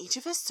 And each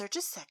of us search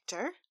a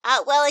sector.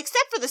 Well,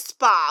 except for the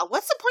spa.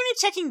 What's the point of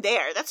checking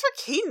there? That's where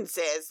Cadance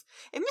is.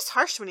 If Miss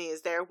Harshwinny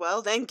is there,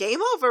 well, then game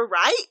over,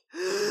 right?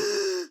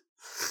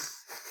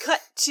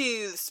 Cut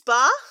to the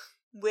spa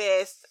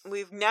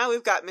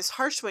we've got Miss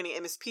Harshwinny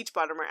and Miss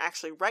Peachbottom are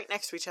actually right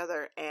next to each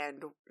other,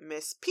 and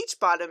Miss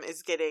Peachbottom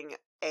is getting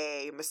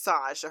a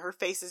massage, so her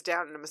face is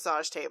down on a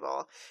massage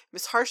table.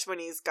 Miss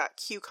Harshwinny's got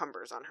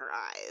cucumbers on her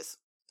eyes.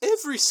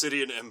 Every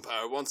city and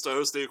empire wants to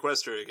host the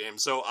Equestria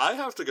Games, so I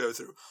have to go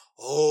through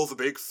all the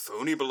big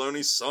phony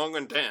baloney song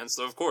and dance,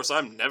 though of course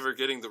I'm never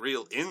getting the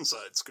real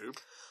inside scoop.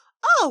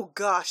 Oh,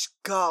 gosh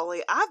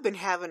golly, I've been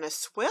having a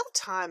swell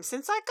time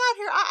since I got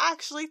here. I'm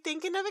actually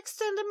thinking of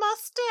extending my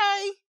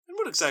stay. And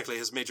what exactly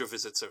has made your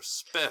visit so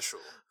special?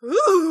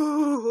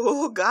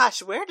 Ooh,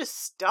 gosh, where to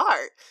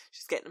start?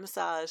 She's getting a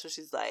massage, so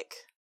she's like,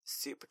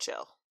 super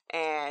chill.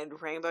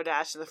 And Rainbow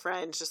Dash and the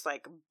friends just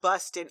like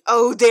bust in.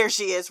 Oh, there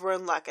she is, we're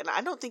in luck. And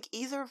I don't think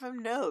either of them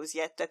knows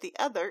yet that the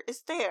other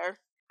is there.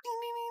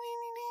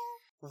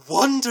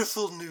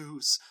 Wonderful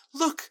news!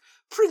 Look,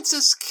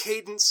 Princess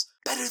Cadance,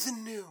 better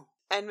than new.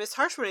 And Miss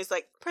Harshwinny's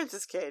like,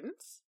 Princess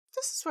Cadance,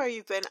 this is where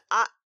you've been.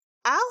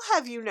 I'll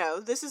have you know,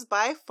 this is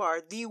by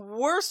far the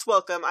worst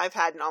welcome I've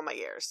had in all my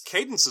years.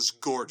 Cadance is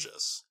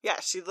gorgeous.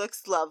 Yeah, she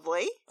looks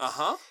lovely.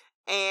 Uh-huh.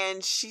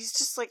 And she's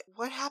just like,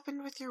 what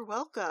happened with your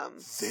welcome?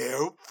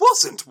 There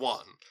wasn't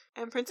one.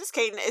 And Princess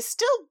Cadance is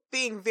still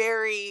being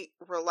very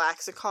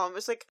relaxed and calm.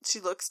 It's like, she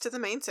looks to the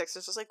main six.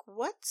 It's just like,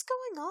 what's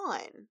going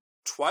on?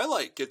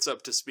 Twilight gets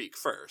up to speak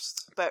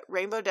first. But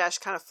Rainbow Dash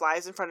kind of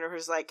flies in front of her,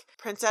 is like,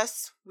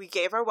 Princess, we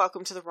gave our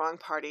welcome to the wrong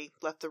party,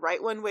 left the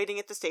right one waiting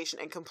at the station,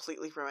 and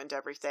completely ruined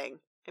everything.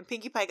 And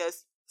Pinkie Pie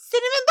goes,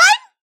 Cinnamon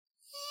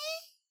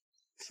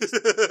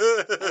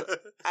Bun?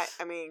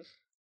 I mean,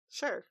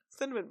 sure,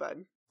 Cinnamon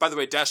Bun. By the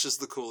way, Dash is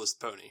the coolest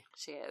pony.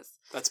 She is.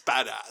 That's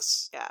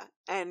badass. Yeah.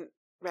 And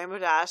Rainbow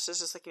Dash is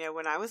just like,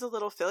 when I was a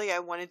little filly, I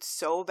wanted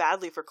so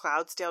badly for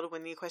Cloudsdale to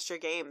win the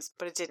Equestria Games,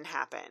 but it didn't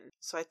happen.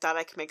 So I thought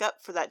I could make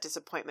up for that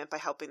disappointment by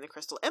helping the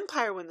Crystal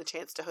Empire win the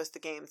chance to host the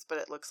games, but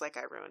it looks like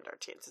I ruined our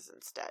chances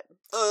instead.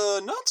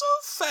 Not so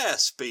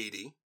fast,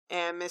 Speedy.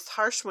 And Miss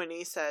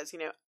Harshwinny says,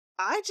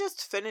 I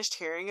just finished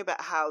hearing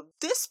about how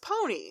this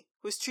pony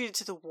was treated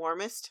to the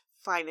warmest,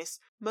 finest,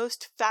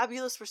 most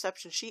fabulous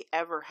reception she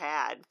ever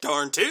had.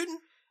 Darn tootin'.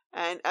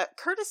 And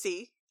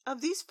courtesy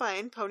of these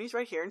fine ponies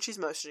right here, and she's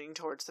motioning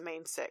towards the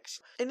main six.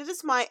 And it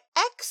is my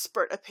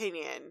expert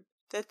opinion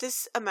that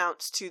this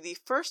amounts to the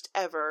first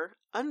ever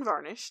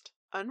unvarnished,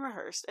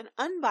 unrehearsed, and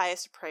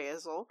unbiased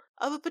appraisal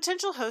of a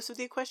potential host of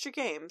the Equestria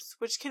Games,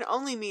 which can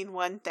only mean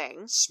one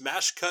thing.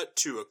 Smash cut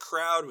to a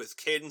crowd with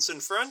Cadence in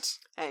front.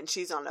 And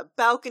she's on a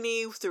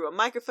balcony through a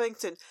microphone,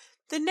 and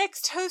the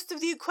next host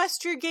of the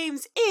Equestria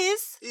Games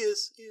is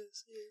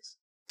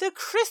the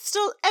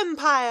Crystal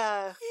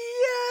Empire!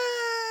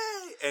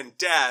 Yay! And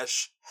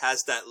Dash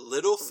has that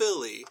little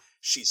filly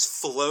she's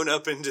flown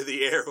up into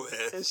the air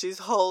with. And she's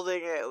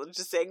holding it,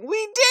 just saying,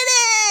 "We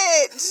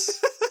did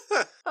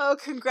it!" Oh,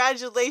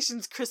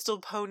 congratulations, Crystal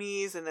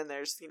Ponies. And then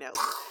there's, not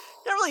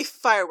really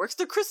fireworks,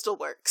 they're crystal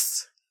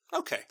works.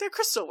 Okay. They're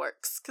crystal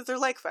works, because they're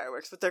like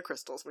fireworks, but they're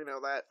crystals. We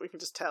know that. We can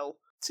just tell.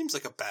 Seems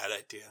like a bad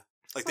idea.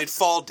 Like they'd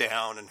fall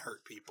down and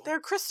hurt people. They're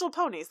crystal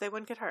ponies. They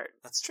wouldn't get hurt.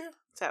 That's true.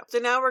 So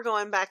now we're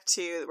going back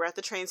we're at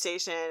the train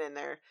station, and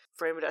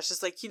Rainbow Dash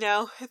is like,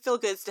 it feels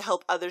good to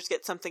help others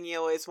get something you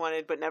always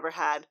wanted but never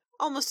had.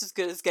 Almost as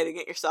good as getting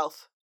it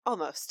yourself.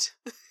 Almost.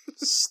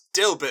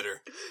 Still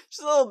bitter.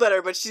 She's a little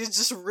bitter, but she's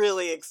just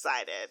really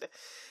excited.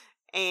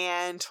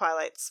 And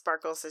Twilight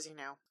Sparkle says,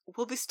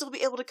 we'll still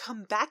be able to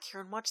come back here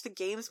and watch the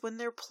games when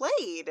they're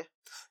played.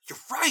 You're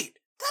right.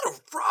 That'll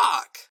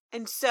rock.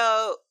 And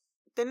so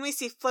then we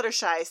see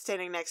Fluttershy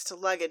standing next to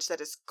luggage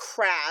that is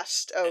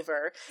crashed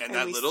over. And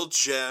that little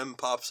gem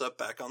pops up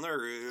back on the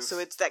roof. So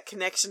it's that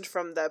connection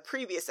from the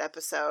previous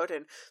episode.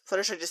 And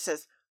Fluttershy just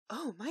says,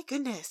 "Oh my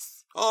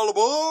goodness. All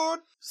aboard!"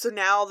 So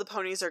now all the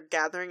ponies are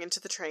gathering into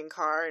the train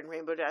car, and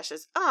Rainbow Dash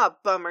says,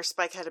 bummer,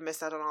 Spike had to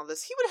miss out on all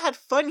this. He would have had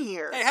fun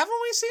here. Hey,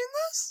 haven't we seen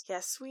this?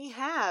 Yes, we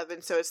have.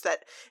 And so it's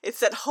that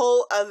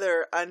whole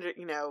other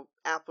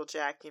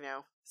Applejack,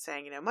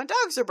 saying, my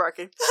dogs are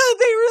barking.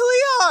 They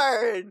really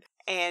are.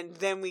 And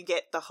then we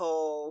get the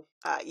whole,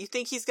 you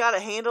think he's got a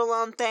handle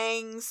on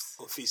things?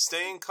 Well, if he's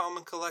staying calm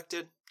and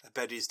collected, I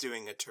bet he's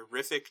doing a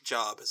terrific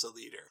job as a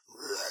leader.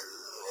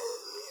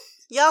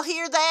 Y'all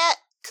hear that?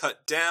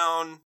 Cut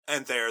down,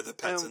 and there the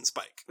pets and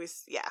Spike.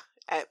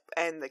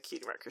 And the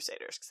Cutie Mark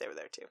Crusaders, because they were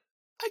there too.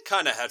 I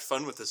kind of had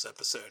fun with this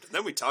episode, and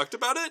then we talked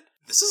about it.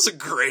 This is a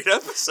great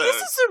episode.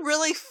 This is a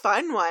really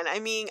fun one. I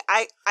mean,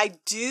 I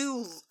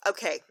do...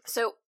 Okay,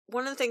 so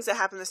one of the things that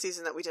happened this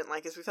season that we didn't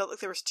like is we felt like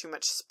there was too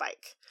much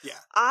Spike. Yeah.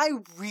 I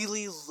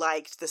really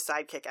liked the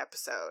sidekick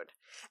episode.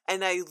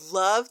 And I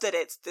love that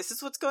this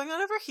is what's going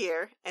on over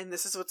here, and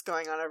this is what's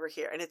going on over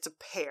here, and it's a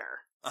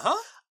pair. Uh-huh.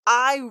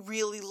 I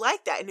really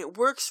like that, and it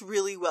works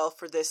really well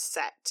for this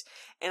set.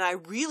 And I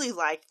really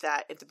liked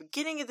that at the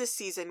beginning of this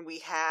season,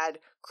 we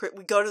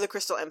go to the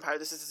Crystal Empire.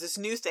 This is this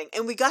new thing,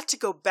 and we got to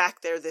go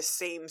back there this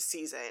same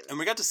season. And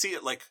we got to see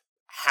it,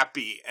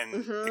 happy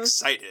and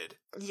excited.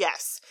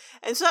 Yes.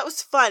 And so that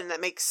was fun.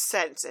 That makes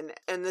sense. And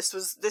this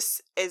is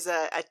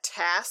a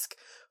task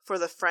for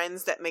the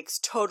friends that makes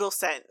total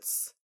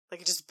sense.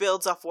 It just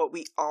builds off what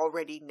we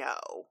already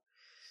know.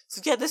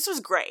 So yeah, this was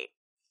great.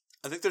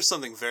 I think there's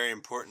something very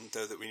important,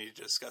 though, that we need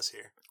to discuss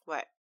here.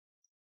 What?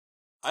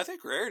 I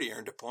think Rarity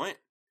earned a point.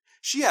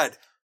 She had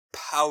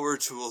power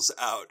tools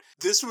out.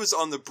 This was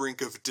on the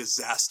brink of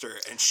disaster,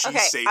 and she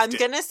saved it. I'm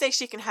going to say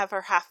she can have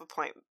her half a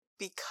point,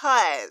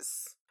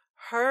 because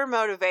her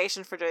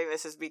motivation for doing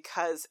this is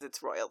because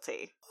it's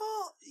royalty.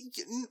 Well,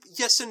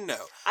 yes and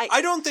no.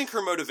 I don't think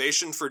her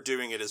motivation for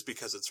doing it is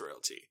because it's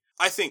royalty.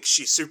 I think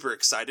she's super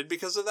excited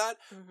because of that,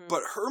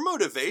 but her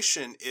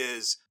motivation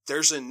is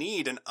there's a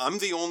need, and I'm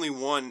the only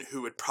one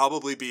who would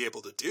probably be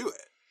able to do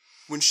it.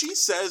 When she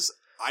says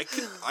I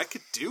could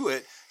do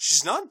it,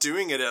 she's not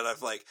doing it out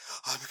of I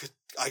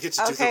get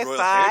to do the royal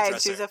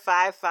hairdresser. She's a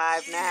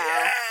 5-5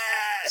 now.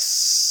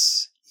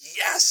 Yes.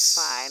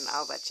 Fine,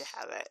 I'll let you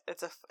have it.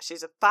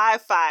 She's a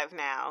 5-5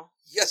 now.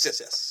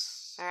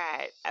 Yes. All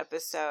right,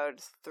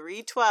 episode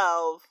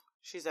 312.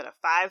 She's at a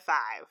 5-5.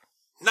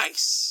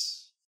 Nice.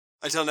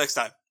 Until next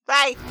time.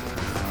 Bye.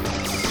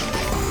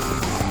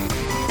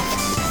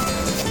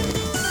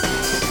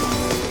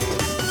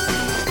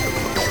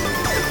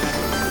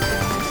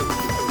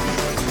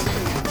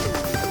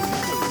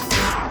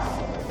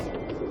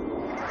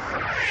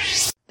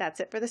 That's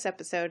it for this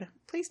episode.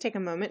 Please take a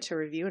moment to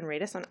review and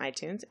rate us on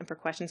iTunes, and for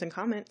questions and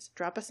comments,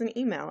 drop us an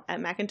email at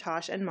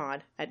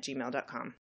macintoshandmod@gmail.com.